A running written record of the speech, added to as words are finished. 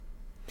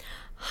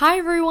Hi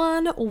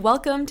everyone,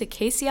 welcome to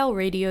KCL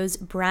Radio's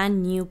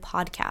brand new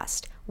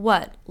podcast,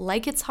 What,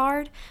 Like It's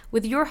Hard?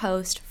 With your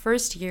host,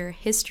 first year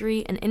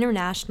History and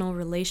International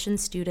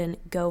Relations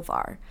student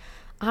Govar.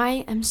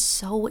 I am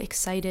so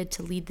excited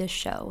to lead this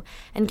show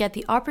and get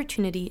the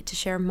opportunity to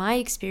share my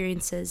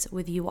experiences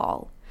with you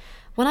all.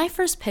 When I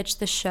first pitched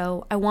this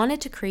show, I wanted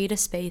to create a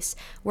space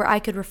where I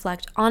could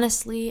reflect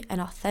honestly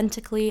and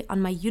authentically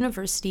on my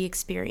university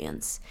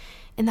experience,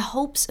 in the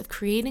hopes of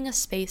creating a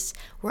space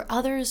where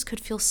others could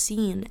feel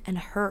seen and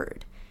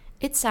heard.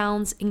 It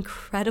sounds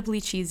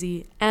incredibly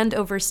cheesy and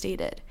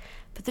overstated,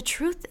 but the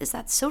truth is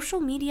that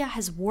social media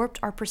has warped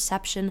our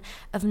perception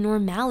of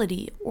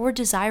normality or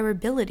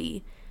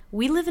desirability.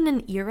 We live in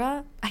an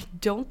era, I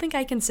don't think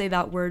I can say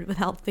that word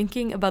without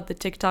thinking about the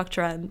TikTok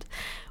trend,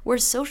 where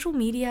social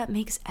media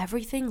makes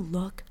everything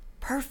look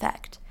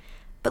perfect.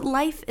 But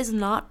life is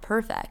not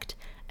perfect,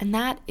 and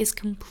that is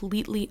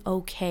completely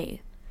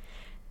okay.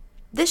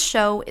 This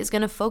show is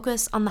going to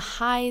focus on the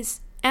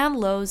highs and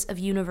lows of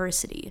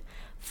university,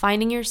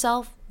 finding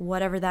yourself,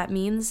 whatever that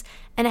means,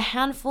 and a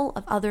handful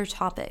of other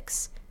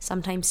topics,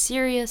 sometimes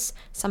serious,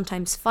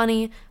 sometimes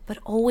funny, but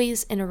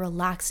always in a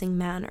relaxing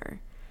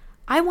manner.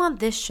 I want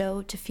this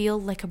show to feel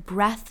like a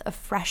breath of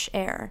fresh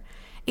air,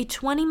 a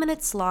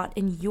 20-minute slot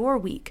in your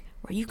week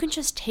where you can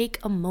just take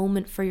a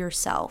moment for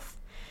yourself.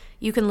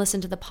 You can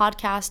listen to the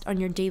podcast on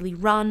your daily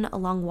run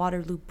along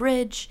Waterloo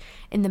Bridge,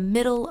 in the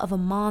middle of a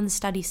Mon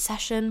study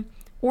session,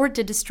 or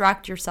to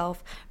distract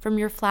yourself from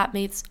your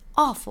flatmate's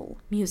awful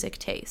music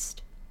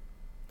taste.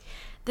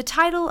 The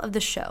title of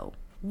the show,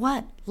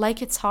 What,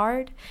 Like It's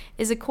Hard?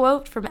 Is a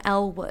quote from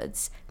Elle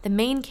Woods, the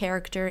main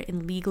character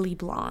in Legally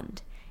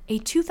Blonde, a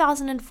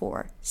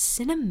 2004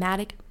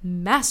 cinematic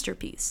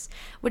masterpiece,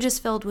 which is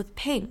filled with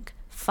pink,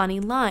 funny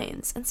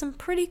lines, and some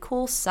pretty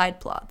cool side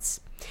plots.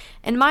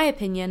 In my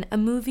opinion, a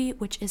movie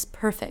which is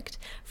perfect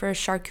for a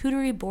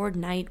charcuterie board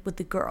night with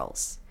the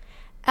girls.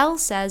 Elle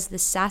says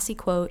this sassy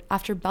quote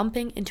after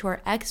bumping into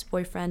her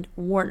ex-boyfriend,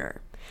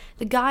 Warner,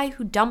 the guy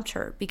who dumped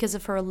her because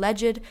of her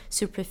alleged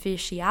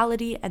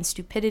superficiality and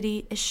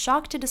stupidity, is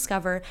shocked to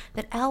discover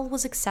that Elle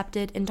was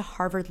accepted into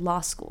Harvard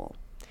Law School.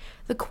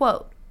 The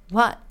quote,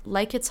 What,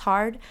 Like It's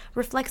Hard?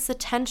 Reflects the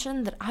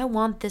tension that I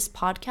want this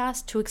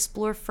podcast to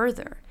explore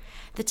further.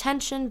 The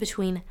tension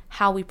between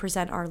how we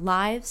present our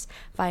lives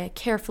via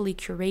carefully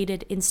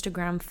curated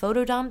Instagram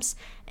photo dumps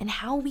and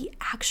how we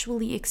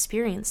actually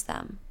experience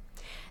them.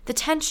 The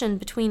tension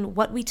between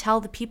what we tell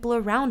the people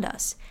around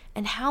us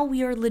and how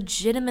we are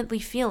legitimately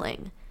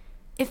feeling.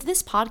 If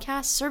this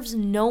podcast serves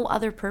no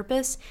other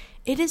purpose,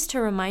 it is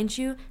to remind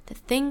you that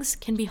things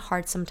can be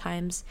hard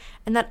sometimes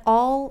and that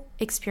all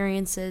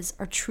experiences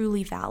are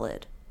truly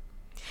valid.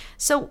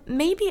 So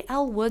maybe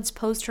Elle Woods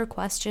posed her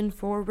question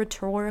for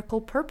rhetorical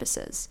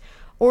purposes,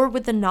 or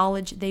with the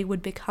knowledge they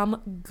would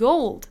become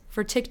gold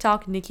for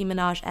TikTok Nicki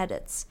Minaj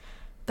edits.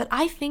 But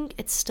I think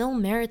it still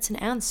merits an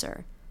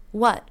answer.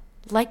 What?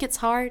 Like it's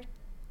hard?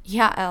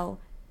 Yeah, Elle,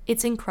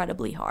 it's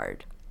incredibly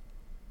hard.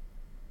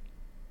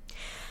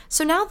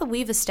 So now that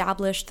we've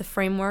established the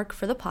framework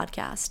for the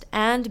podcast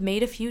and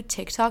made a few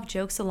TikTok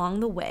jokes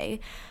along the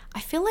way, I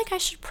feel like I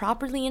should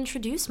properly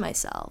introduce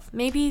myself,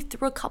 maybe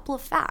through a couple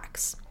of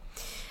facts.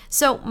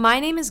 So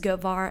my name is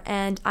Govar,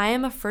 and I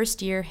am a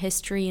first-year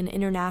History and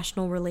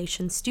International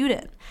Relations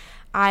student.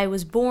 I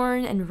was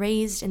born and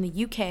raised in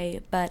the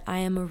UK, but I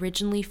am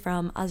originally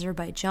from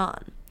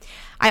Azerbaijan.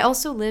 I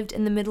also lived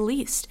in the Middle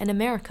East and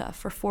America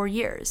for 4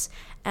 years,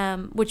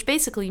 which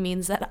basically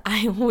means that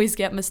I always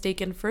get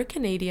mistaken for a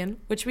Canadian,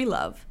 which we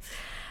love.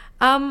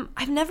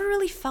 I've never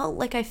really felt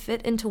like I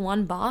fit into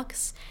one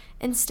box.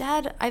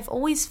 Instead, I've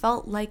always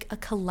felt like a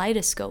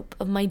kaleidoscope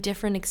of my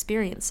different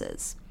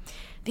experiences.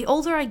 The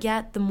older I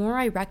get, the more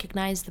I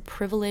recognize the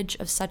privilege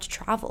of such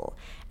travel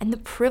and the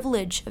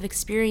privilege of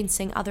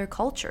experiencing other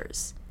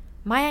cultures.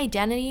 My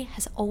identity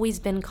has always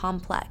been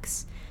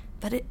complex,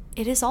 but it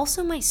is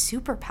also my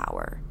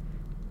superpower.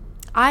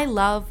 I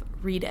love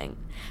reading.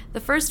 The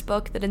first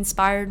book that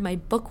inspired my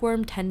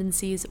bookworm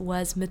tendencies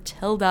was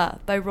Matilda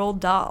by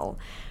Roald Dahl.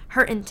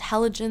 Her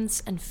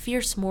intelligence and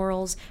fierce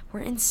morals were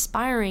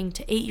inspiring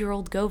to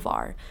 8-year-old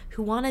Govar,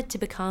 who wanted to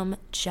become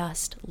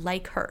just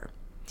like her.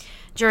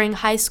 During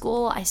high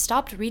school, I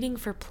stopped reading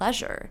for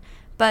pleasure,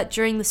 but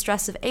during the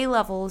stress of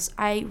A-levels,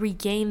 I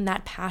regained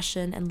that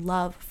passion and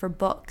love for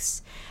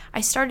books.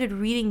 I started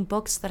reading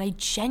books that I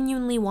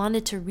genuinely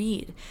wanted to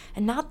read,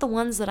 and not the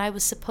ones that I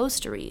was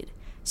supposed to read.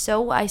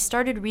 So I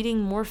started reading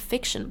more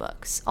fiction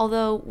books,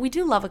 although we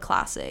do love a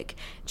classic.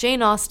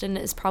 Jane Austen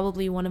is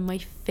probably one of my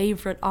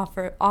favorite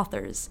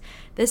authors.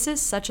 This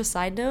is such a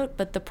side note,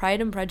 but the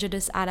Pride and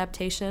Prejudice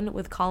adaptation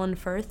with Colin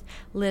Firth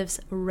lives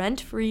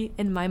rent-free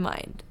in my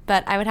mind.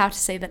 But I would have to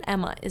say that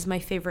Emma is my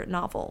favorite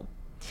novel.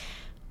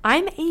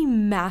 I'm a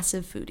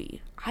massive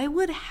foodie. I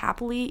would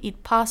happily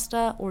eat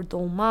pasta or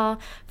dolma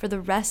for the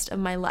rest of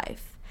my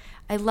life.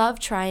 I love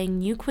trying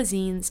new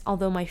cuisines,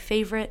 although my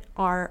favorite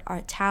are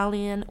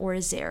Italian or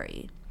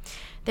Azeri.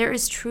 There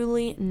is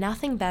truly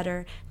nothing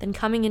better than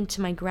coming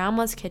into my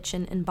grandma's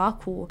kitchen in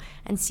Baku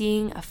and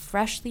seeing a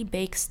freshly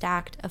baked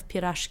stack of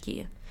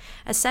pirashki,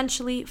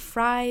 essentially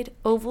fried,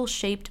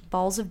 oval-shaped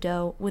balls of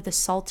dough with a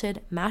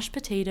salted mashed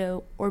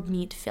potato or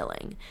meat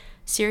filling.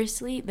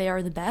 Seriously, they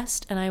are the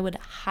best, and I would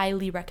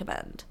highly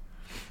recommend.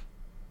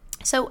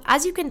 So,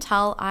 as you can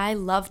tell, I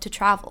love to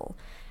travel.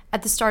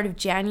 At the start of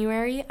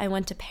January, I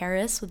went to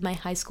Paris with my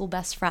high school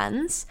best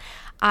friends.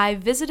 I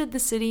visited the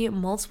city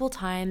multiple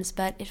times,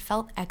 but it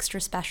felt extra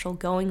special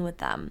going with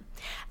them.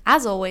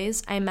 As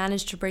always, I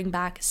managed to bring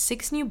back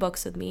 6 new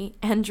books with me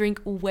and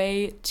drink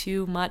way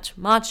too much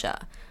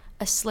matcha.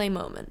 A slay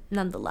moment,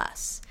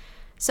 nonetheless.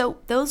 So,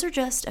 those are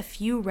just a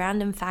few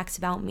random facts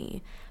about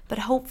me, but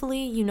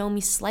hopefully you know me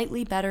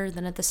slightly better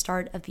than at the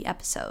start of the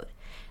episode.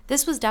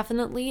 This was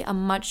definitely a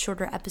much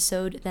shorter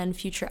episode than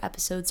future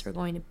episodes are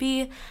going to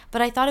be, but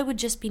I thought it would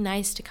just be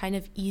nice to kind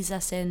of ease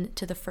us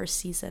into the first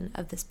season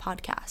of this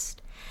podcast.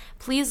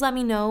 Please let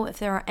me know if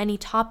there are any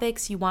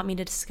topics you want me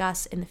to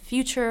discuss in the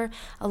future,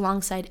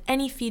 alongside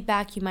any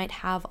feedback you might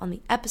have on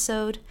the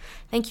episode.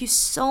 Thank you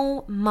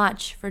so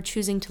much for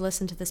choosing to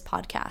listen to this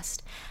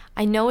podcast.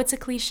 I know it's a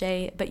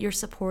cliche, but your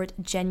support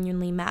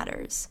genuinely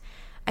matters.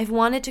 I've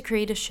wanted to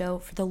create a show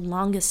for the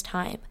longest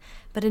time,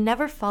 but it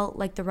never felt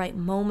like the right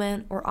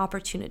moment or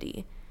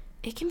opportunity.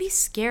 It can be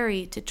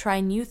scary to try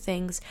new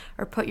things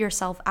or put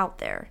yourself out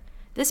there.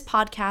 This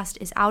podcast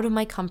is out of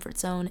my comfort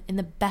zone in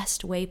the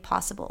best way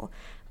possible,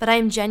 but I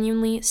am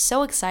genuinely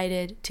so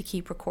excited to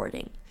keep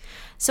recording.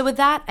 So with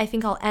that, I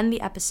think I'll end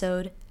the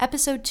episode.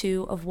 Episode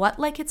 2 of What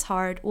Like It's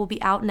Hard will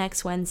be out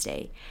next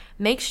Wednesday.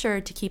 Make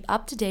sure to keep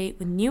up to date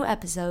with new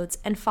episodes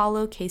and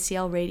follow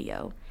KCL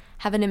Radio.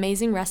 Have an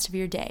amazing rest of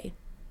your day.